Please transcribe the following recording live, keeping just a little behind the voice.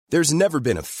There's never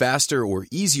been a faster or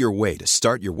easier way to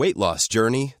start your weight loss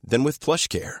journey than with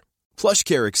PlushCare.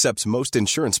 PlushCare accepts most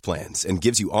insurance plans and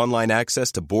gives you online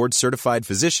access to board-certified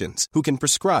physicians who can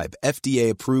prescribe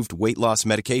FDA-approved weight loss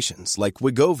medications like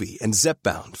Wegovy and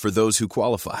Zepbound for those who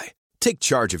qualify. Take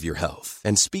charge of your health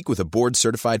and speak with a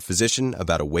board-certified physician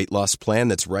about a weight loss plan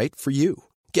that's right for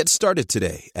you. Get started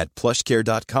today at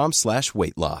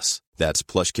plushcare.com/weightloss. That's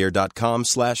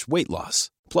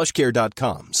plushcare.com/weightloss.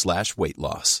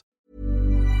 plushcare.com/weightloss.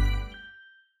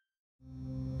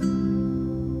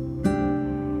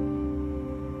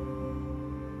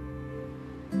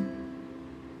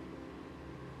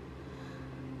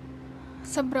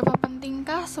 Seberapa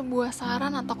pentingkah sebuah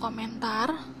saran atau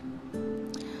komentar?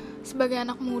 Sebagai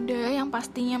anak muda yang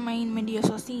pastinya main media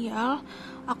sosial,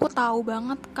 aku tahu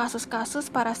banget kasus-kasus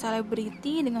para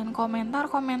selebriti dengan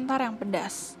komentar-komentar yang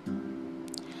pedas.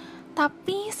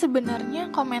 Tapi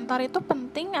sebenarnya komentar itu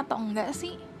penting atau enggak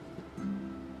sih?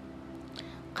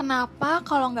 Kenapa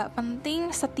kalau nggak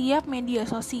penting setiap media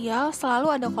sosial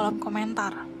selalu ada kolom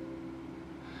komentar?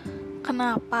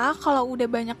 Kenapa kalau udah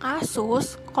banyak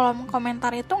kasus, kolom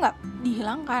komentar itu nggak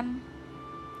dihilangkan?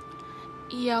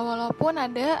 Iya, walaupun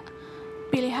ada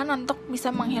pilihan untuk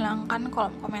bisa menghilangkan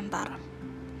kolom komentar.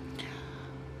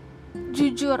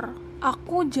 Jujur,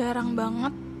 aku jarang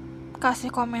banget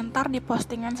kasih komentar di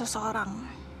postingan seseorang.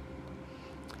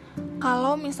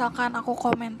 Kalau misalkan aku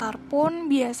komentar pun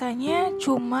biasanya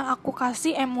cuma aku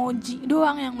kasih emoji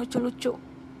doang yang lucu-lucu.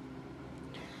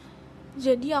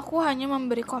 Jadi aku hanya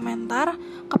memberi komentar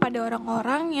kepada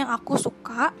orang-orang yang aku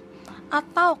suka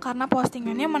atau karena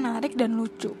postingannya menarik dan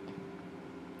lucu.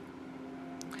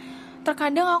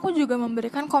 Terkadang aku juga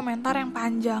memberikan komentar yang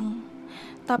panjang,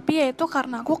 tapi yaitu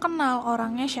karena aku kenal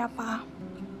orangnya siapa.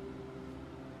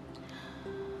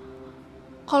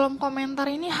 Kolom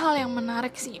komentar ini hal yang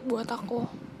menarik sih buat aku.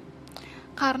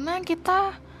 Karena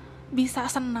kita bisa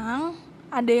senang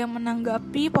ada yang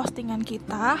menanggapi postingan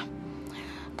kita.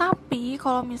 Tapi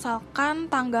kalau misalkan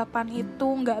tanggapan itu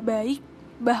nggak baik,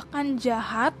 bahkan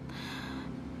jahat,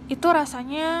 itu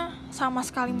rasanya sama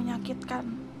sekali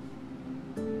menyakitkan.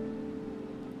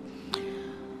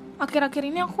 Akhir-akhir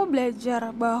ini aku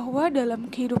belajar bahwa dalam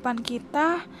kehidupan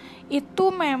kita itu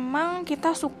memang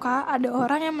kita suka ada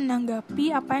orang yang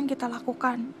menanggapi apa yang kita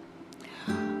lakukan.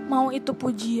 Mau itu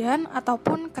pujian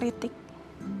ataupun kritik.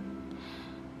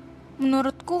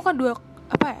 Menurutku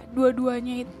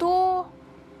dua-duanya itu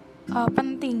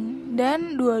penting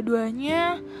dan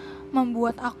dua-duanya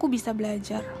membuat aku bisa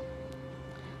belajar.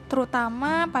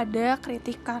 Terutama pada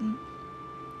kritikan.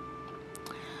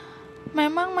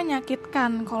 Memang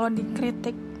menyakitkan kalau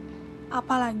dikritik,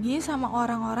 apalagi sama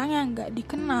orang-orang yang gak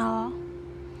dikenal.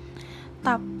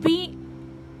 Tapi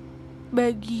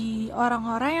bagi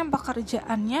orang-orang yang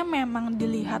pekerjaannya memang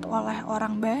dilihat oleh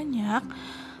orang banyak,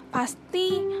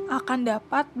 pasti akan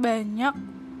dapat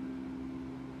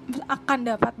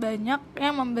banyak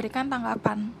yang memberikan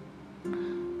tanggapan.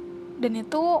 Dan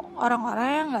itu orang-orang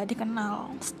yang gak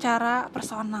dikenal secara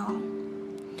personal.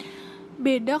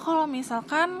 Beda kalau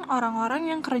misalkan orang-orang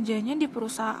yang kerjanya di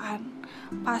perusahaan,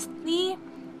 pasti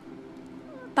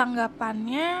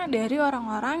tanggapannya dari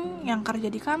orang-orang yang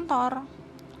kerja di kantor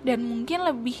dan mungkin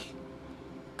lebih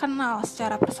kenal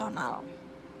secara personal.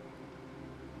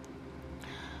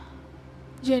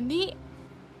 Jadi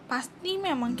pasti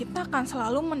memang kita akan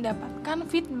selalu mendapatkan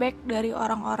feedback dari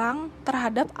orang-orang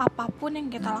terhadap apapun yang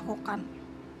kita lakukan.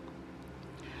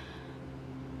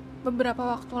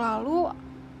 Beberapa waktu lalu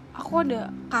aku ada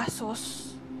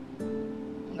kasus,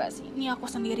 enggak sih, ini aku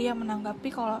sendiri yang menanggapi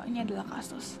kalau ini adalah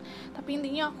kasus. Tapi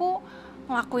intinya aku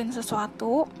ngelakuin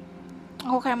sesuatu,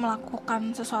 aku kayak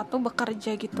melakukan sesuatu,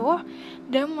 bekerja gitu,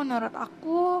 dan menurut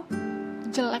aku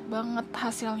jelek banget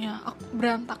hasilnya, aku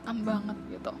berantakan banget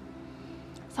gitu.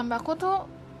 Sampai aku tuh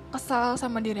kesal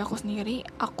sama diri aku sendiri,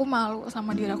 aku malu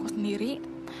sama diri aku sendiri.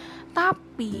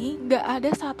 Tapi gak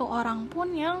ada satu orang pun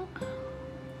yang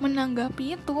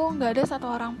menanggapi itu, nggak ada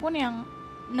satu orang pun yang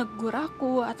negur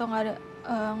aku atau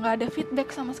nggak ada feedback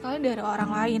sama sekali dari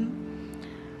orang lain.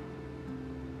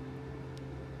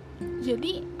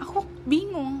 Jadi aku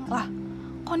bingung lah,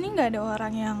 kok nih nggak ada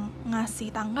orang yang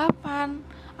ngasih tanggapan?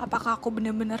 Apakah aku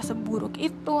benar-benar seburuk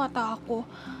itu atau aku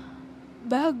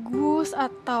bagus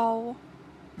atau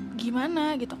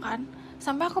gimana gitu kan?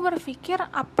 Sampai aku berpikir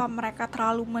apa mereka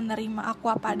terlalu menerima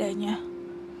aku apa adanya,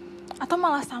 atau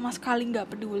malah sama sekali gak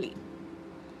peduli.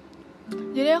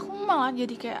 Jadi aku malah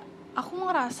jadi kayak aku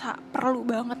ngerasa perlu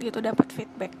banget gitu dapat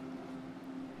feedback.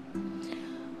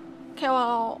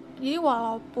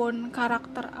 walaupun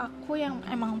karakter aku yang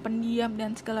emang pendiam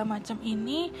dan segala macam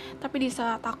ini, tapi di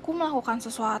saat aku melakukan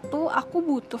sesuatu, aku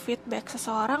butuh feedback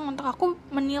seseorang untuk aku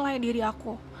menilai diri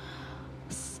aku.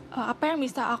 Apa yang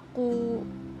bisa aku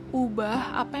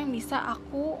ubah, apa yang bisa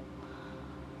aku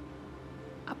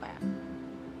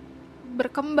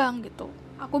berkembang gitu.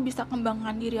 Aku bisa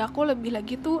kembangkan diri aku lebih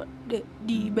lagi tuh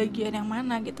di bagian yang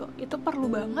mana gitu. Itu perlu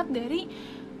banget dari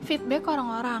feedback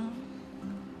orang-orang.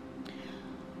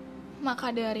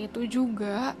 Maka dari itu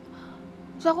juga,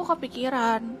 terus aku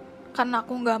kepikiran, karena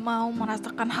aku gak mau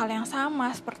merasakan hal yang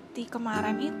sama seperti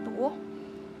kemarin itu,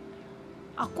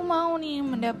 aku mau nih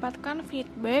mendapatkan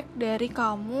feedback dari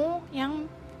kamu yang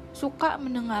suka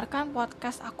mendengarkan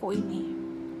podcast aku ini.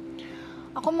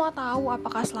 Aku mau tahu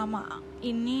apakah selama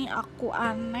ini aku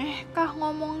aneh kah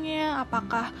ngomongnya,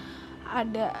 apakah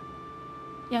ada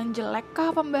yang jelek kah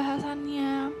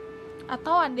pembahasannya,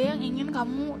 atau ada yang ingin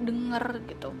kamu denger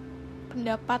gitu,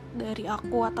 pendapat dari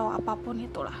aku atau apapun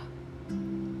itulah.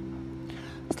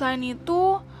 Selain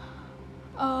itu,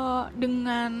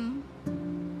 dengan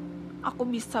aku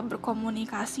bisa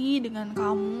berkomunikasi dengan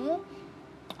kamu,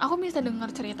 aku bisa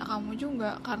dengar cerita kamu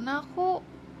juga, karena aku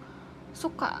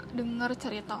suka dengar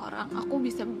cerita orang. Aku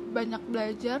bisa banyak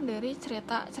belajar dari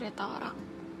cerita-cerita orang,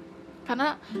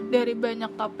 karena dari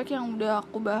banyak topik yang udah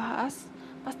aku bahas,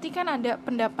 pasti kan ada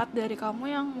pendapat dari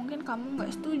kamu yang mungkin kamu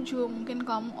gak setuju, mungkin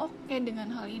kamu oke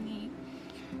dengan hal ini,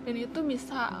 dan itu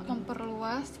bisa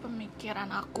memperluas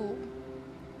pemikiran aku.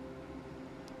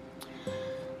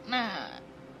 Nah,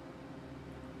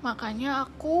 makanya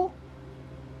aku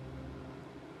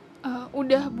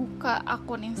udah buka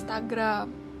akun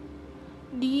Instagram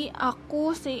di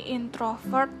aku si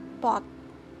introvert pod.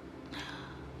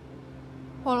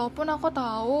 Walaupun aku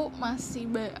tahu masih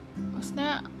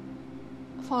maksudnya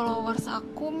followers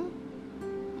aku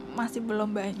masih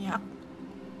belum banyak,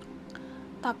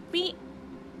 tapi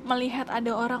melihat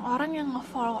ada orang-orang yang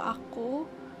nge-follow aku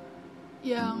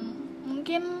yang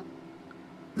mungkin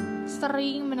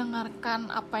sering mendengarkan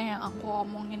apa yang aku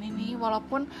omongin ini,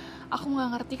 walaupun aku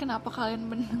gak ngerti kenapa kalian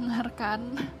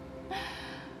mendengarkan.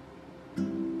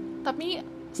 Tapi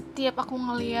setiap aku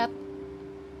ngelihat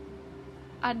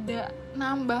ada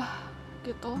nambah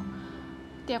gitu,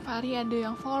 tiap hari ada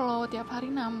yang follow, tiap hari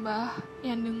nambah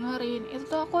yang dengerin, itu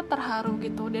tuh aku terharu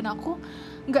gitu. Dan aku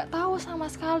gak tahu sama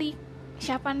sekali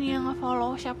siapa nih yang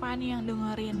nge-follow, siapa nih yang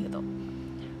dengerin gitu.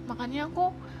 Makanya aku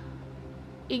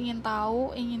ingin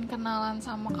tahu, ingin kenalan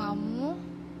sama kamu.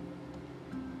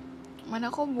 Mana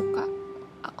aku buka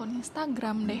akun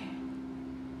Instagram deh,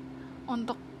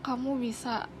 untuk kamu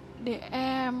bisa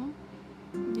DM,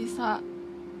 bisa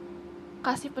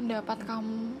kasih pendapat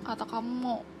kamu, atau kamu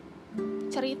mau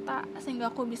cerita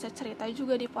sehingga aku bisa cerita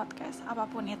juga di podcast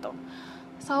apapun itu.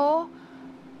 So,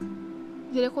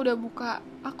 jadi aku udah buka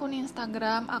akun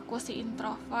Instagram aku si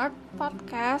introvert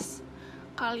podcast.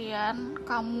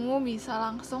 Kamu bisa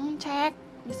langsung cek,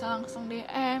 bisa langsung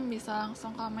DM, bisa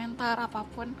langsung komentar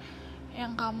apapun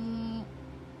yang kamu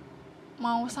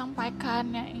mau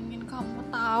sampaikan, yang ingin kamu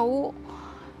tahu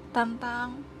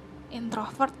tentang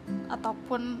introvert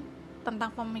ataupun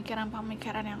tentang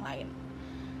pemikiran-pemikiran yang lain.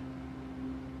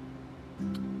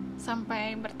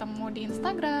 Sampai bertemu di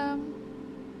Instagram.